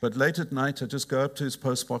ihm, but late at night I just go up to his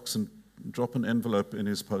postbox and drop an envelope in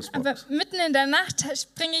his aber postbox. mitten in der Nacht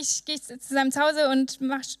gehe ich zu seinem Zuhause und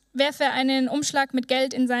werfe einen Umschlag mit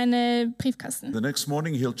Geld in seine Briefkasten. The next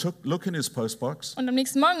morning he'll look in his postbox Und am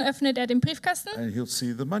nächsten Morgen öffnet er den Briefkasten, and he'll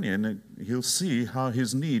see the money and he'll see how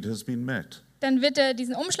his need has been met. dann wird er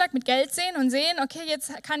diesen Umschlag mit Geld sehen und sehen, okay,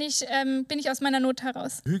 jetzt bin ich aus meiner Not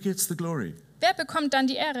heraus. Who gets the glory? Wer bekommt dann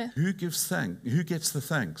die Ehre? Who gets the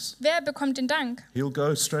thanks? Wer bekommt den Dank? He'll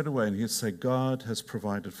go straight away and he'll say, God has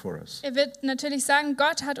provided for us. Er wird natürlich sagen,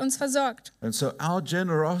 Gott hat uns versorgt. And so our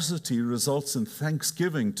generosity results in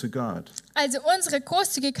thanksgiving to God. Also unsere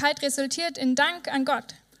Großzügigkeit resultiert in Dank an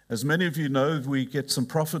Gott. As many of you know, we get some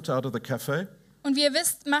profit out of the cafe. Und wie ihr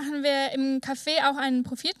wisst, machen wir im Café auch einen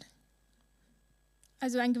Profit,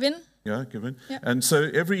 also einen Gewinn. Yeah, given. Yeah. And so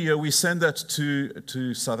every year we send that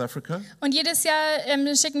to South Africa. Und jedes Jahr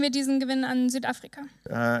schicken wir diesen Gewinn an Südafrika.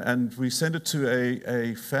 And we send it to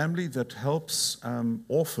a family that helps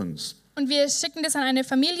orphans. Und wir schicken das an eine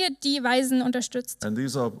Familie, die Waisen unterstützt. And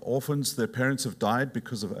these are orphans, their parents have died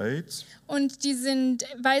because of AIDS. Und die sind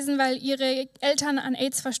Waisen, weil ihre Eltern an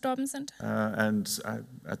AIDS verstorben sind.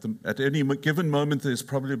 At any given moment there's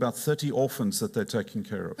probably about 30 orphans that they're taking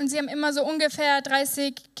care of. Und sie haben immer so ungefähr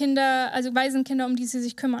 30 Kinder, also Waisenkinder, um die sie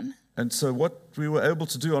sich kümmern. And so what we were able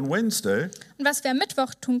to do on Wednesday Und was wir am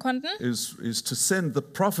Mittwoch tun konnten, is to send the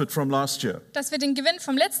profit from last year. dass wir den Gewinn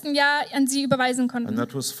vom letzten Jahr an sie überweisen And konnten.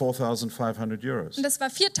 that was 4,500 euros, Und das war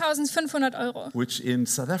 4.500 Euro, which in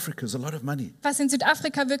South Africa is a lot of money. was in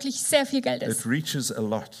Südafrika wirklich sehr viel Geld It ist. reaches a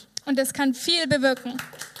lot. Und das kann viel bewirken.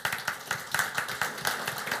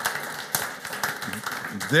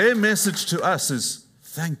 Their message to us is,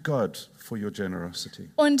 thank God for your generosity.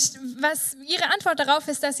 Und was ihre Antwort darauf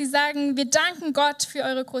ist, dass sie sagen, wir danken Gott für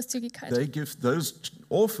eure Großzügigkeit. Those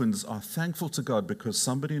orphans are thankful to God because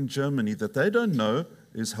somebody in Germany that they don't know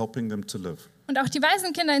is helping them to live. Und auch die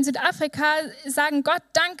Waisenkinder in Südafrika sagen Gott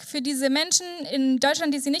Dank für diese Menschen in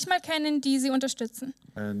Deutschland, die sie nicht mal kennen, die sie unterstützen.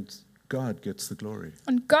 And God gets the glory.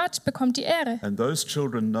 Und Gott bekommt die Ehre. And those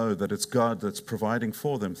children know that it's God that's providing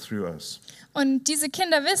for them through us. Und diese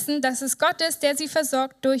Kinder wissen, dass es Gott ist, der sie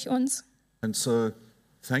versorgt durch uns. And so,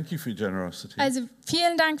 thank you for your generosity. Also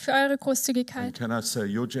vielen Dank für eure And Großzügigkeit. can I say,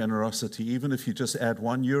 your generosity, even if you just add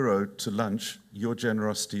 €1 to lunch, your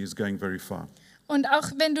generosity is going very far. Und auch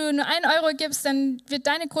wenn du nur 1 Euro gibst, dann wird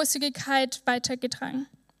deine Großzügigkeit weitergetragen.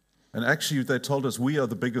 And actually, they told us we are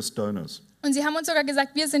the biggest donors. Und sie haben uns sogar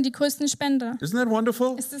gesagt, wir sind die größten Spender. Isn't that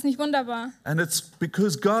wonderful? Ist das nicht wunderbar? And it's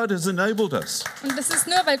because God has enabled us. Und das ist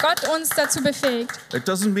nur, weil Gott uns dazu befähigt. It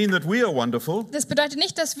doesn't mean that we are wonderful. Das bedeutet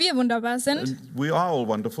nicht, dass wir wunderbar sind. And we are all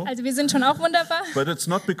wonderful. Also wir sind schon auch wunderbar. But it's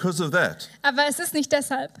not because of that. Aber es ist nicht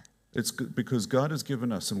deshalb, It's because God has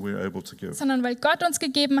given us and we're able to give. sondern weil Gott uns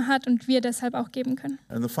gegeben hat und wir deshalb auch geben können.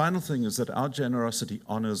 And the final thing is that our generosity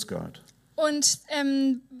honors God. Und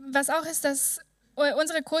was auch ist, dass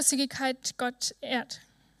unsere Großzügigkeit Gott ehrt.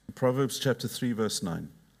 Proverbs chapter 3, verse 9.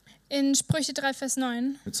 In Sprüche 3, Vers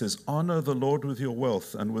 9. It says, honor the Lord with your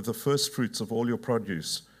wealth and with the first fruits of all your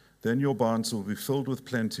produce. Then your barns will be filled with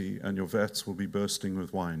plenty and your vats will be bursting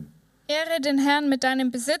with wine. Ehre den Herrn mit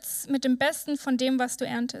deinem Besitz, mit dem Besten von dem, was du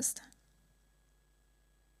erntest.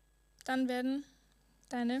 Dann werden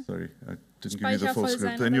deine, Sorry, I didn't give you the Speicher full voll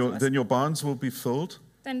script. sein oder sowas. Then your barns will be filled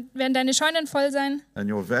dann werden deine Scheunen voll sein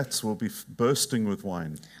and your vats will be bursting with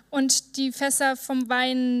wine. und die Fässer vom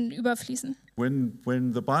Wein überfließen. When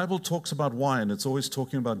the Bible talks about wine, it's always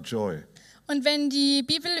talking about joy. Und wenn die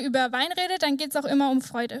Bibel über Wein redet, dann geht es auch immer um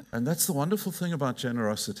Freude. And that's the wonderful thing about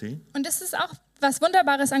generosity. Und das ist auch was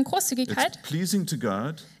Wunderbares an It's Großzügigkeit. pleasing to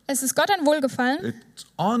God. Es ist Gott ein Wohlgefallen. It's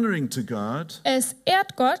honoring to God. Es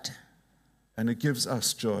ehrt Gott. And it gives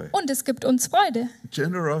us joy. Und es gibt uns Freude.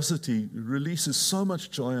 Generosity releases so much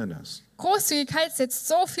joy in us. Großzügigkeit setzt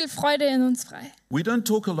so viel Freude in uns frei. We don't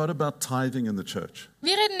talk a lot about tithing in the church.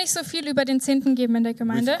 Wir reden nicht so viel über den Zehnten geben in der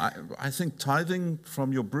Gemeinde. I think tithing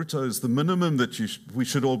from your brutto is the minimum that we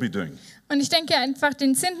should all be doing. Und ich denke einfach,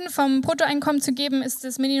 den Zehnten vom Bruttoeinkommen zu geben, ist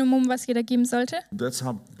das Minimum, was jeder geben sollte. That's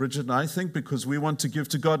how Bridget and I think, because we want to give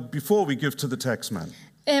to God before we give to the taxman.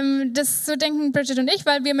 So denken Bridget und ich,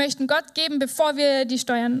 weil wir möchten Gott geben, bevor wir die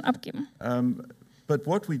Steuern abgeben. But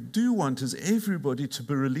what we do want is everybody to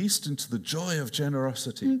be released into the joy of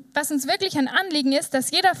generosity. Was uns wirklich ein Anliegen ist,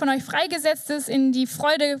 dass jeder von euch freigesetzt ist, in die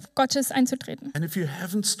Freude Gottes einzutreten. And if you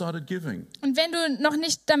haven't started giving, Und wenn du noch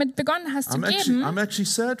nicht damit begonnen hast zu geben, I'm actually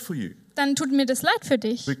sad for you. dann tut mir das leid für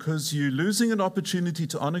dich, Because you're losing an opportunity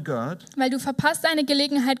to honor God, weil du verpasst eine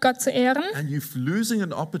Gelegenheit, Gott zu ehren, and you're losing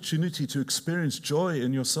an opportunity to experience joy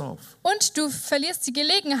in yourself. und du verlierst die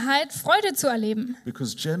Gelegenheit, Freude zu erleben.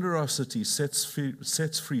 Because generosity sets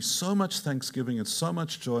free so much thanksgiving and so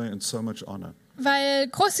much joy and so much honor. Weil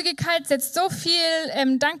Großzügigkeit setzt so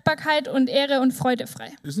viel Dankbarkeit und Ehre und Freude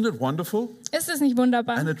frei. Isn't it wonderful? Ist es nicht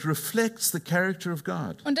wunderbar? And it reflects the character of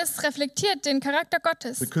God. Und es reflektiert den Charakter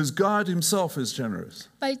Gottes, Because God himself is generous.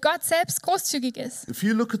 weil Gott selbst großzügig ist. If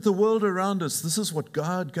you look at the world around us, this is what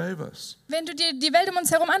God gave us. Wenn du dir die Welt um uns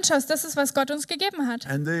herum anschaust, das ist, was Gott uns gegeben hat.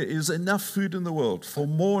 And there is enough food in the world for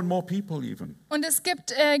more and more people even. Und es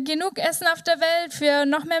gibt genug Essen auf der Welt für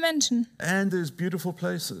noch mehr Menschen. And there's beautiful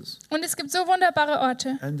places. Und es gibt so wunderbare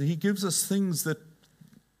Orte. And he gives us things that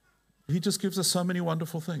he just gives us so many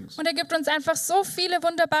wonderful things. Und er gibt uns einfach so viele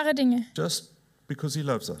wunderbare Dinge. Just because he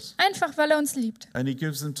loves us. Einfach, weil er uns liebt. And he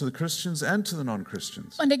gives them to the Christians and to the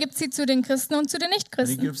non-Christians. Und er gibt sie zu den Christen und zu den And he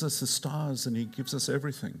Nichtchristen. gives us the stars and he gives us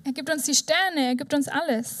everything. Er gibt uns die Sterne, er gibt uns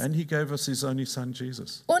alles. And he gave us his only son,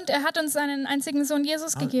 Jesus. Und er hat uns seinen einzigen Sohn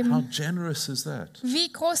Jesus How gegeben. generous is that?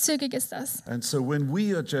 Wie großzügig ist das? And so when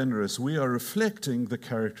we are generous, we are reflecting the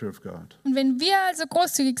character of God. Und wenn wir also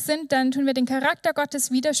großzügig sind, dann tun wir den Charakter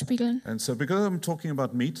Gottes widerspiegeln. And so because I'm talking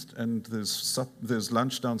about meat and there's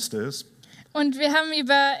lunch downstairs, Und wir haben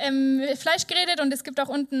über Fleisch geredet und es gibt auch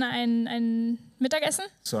unten ein Mittagessen.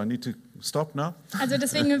 so I need to stop now. Also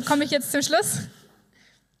deswegen komme ich jetzt zum Schluss.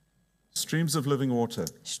 Streams of living water.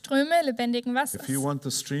 Ströme lebendigen Wassers. If you want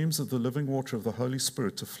the streams of the living water of the Holy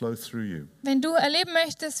Spirit to flow through you, Wenn du erleben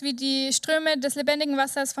möchtest, wie die Ströme des lebendigen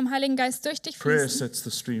Wassers vom Heiligen Geist durch dich prayer fließen, sets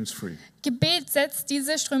the streams free. Gebet setzt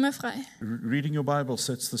diese Ströme frei. Reading your Bible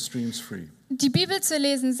sets the streams free. Die Bibel zu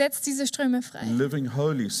lesen setzt diese Ströme frei. Living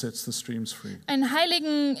holy sets the streams free. Ein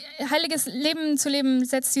heiliges Leben zu leben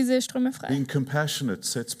setzt diese Ströme frei. Being compassionate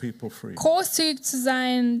sets people free. Großzügig zu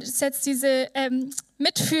sein setzt diese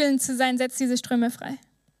mitfühlend zu sein setzt diese Ströme frei.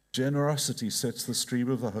 Generosity sets the stream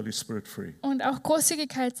of the Holy Spirit free. Und auch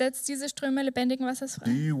Großzügigkeit setzt diese Ströme lebendigen Wassers Do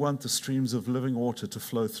frei. you want the streams of living water to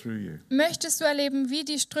flow through you? Möchtest du erleben, wie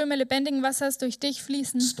die Ströme lebendigen Wassers durch dich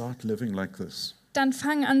fließen? Start living like this Dann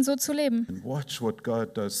fang an, so zu leben. and watch what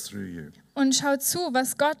God does through you. Und schau zu,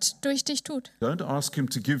 was Gott durch dich tut. Don't ask him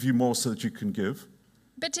to give you more so that you can give.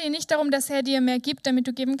 Bitte ihn nicht darum, dass er dir mehr gibt, damit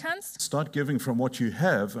du geben kannst, Start giving from what you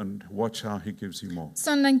have and watch how he gives you more.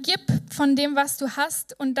 sondern gib von dem, was du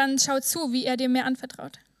hast, und dann schau zu, wie er dir mehr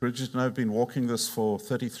anvertraut. Bridget and I have been walking this for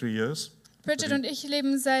 33 years, Bridget und ich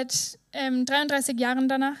leben seit 33 Jahren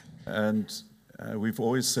danach. and we've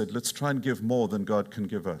always said, let's try and give more than God can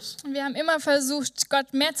give us. Und wir haben immer versucht,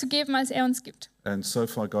 Gott mehr zu geben, als er uns gibt. And so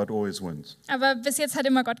far, God always wins. Aber bis jetzt hat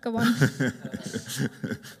immer Gott gewonnen.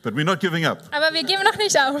 But we're not giving up. Aber wir geben noch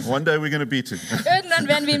nicht auf. One day we're going to beat him. Irgendwann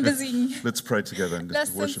werden wir ihn besiegen. Let's pray together, and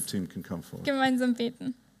Lasst the worship uns team can come forward. gemeinsam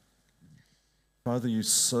beten. Father, you're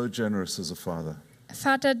so generous as a father.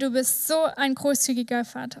 Vater, du bist so ein großzügiger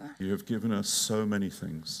Vater. You have given us so many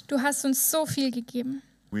things. Du hast uns so viel gegeben.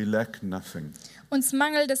 We lack nothing Uns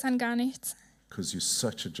mangelt es an gar nichts, because you're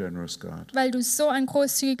such a generous God. weil du so ein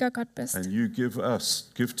großzügiger Gott bist. And you give to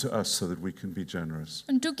us so that we can be generous.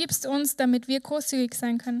 Und du gibst uns, damit wir großzügig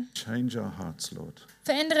sein können. Change our hearts, Lord.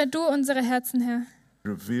 Verändere du unsere Herzen, Herr.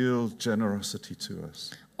 Reveal generosity to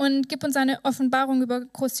us. Und gib uns eine Offenbarung über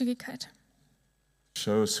Großzügigkeit.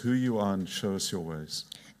 Show us who you are and show us your ways.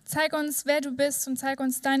 Zeig uns, wer du bist, und zeig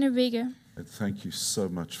uns deine Wege. And thank you so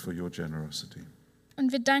much for your generosity.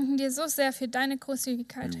 Und wir danken dir so sehr für deine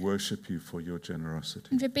Großzügigkeit. We worship you for your generosity.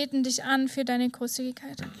 Und wir beten dich an für deine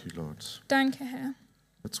Großzügigkeit. Thank you, Lord. Danke, Herr.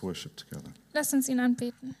 Let's worship together. Lass uns ihn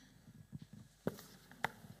anbeten.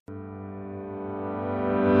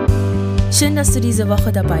 Schön, dass du diese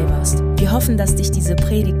Woche dabei warst. Wir hoffen, dass dich diese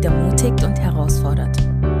Predigt ermutigt und herausfordert.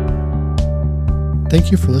 Thank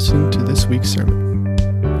you for listening to this week's sermon.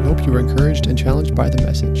 We hope you were encouraged and challenged by the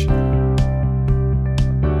message.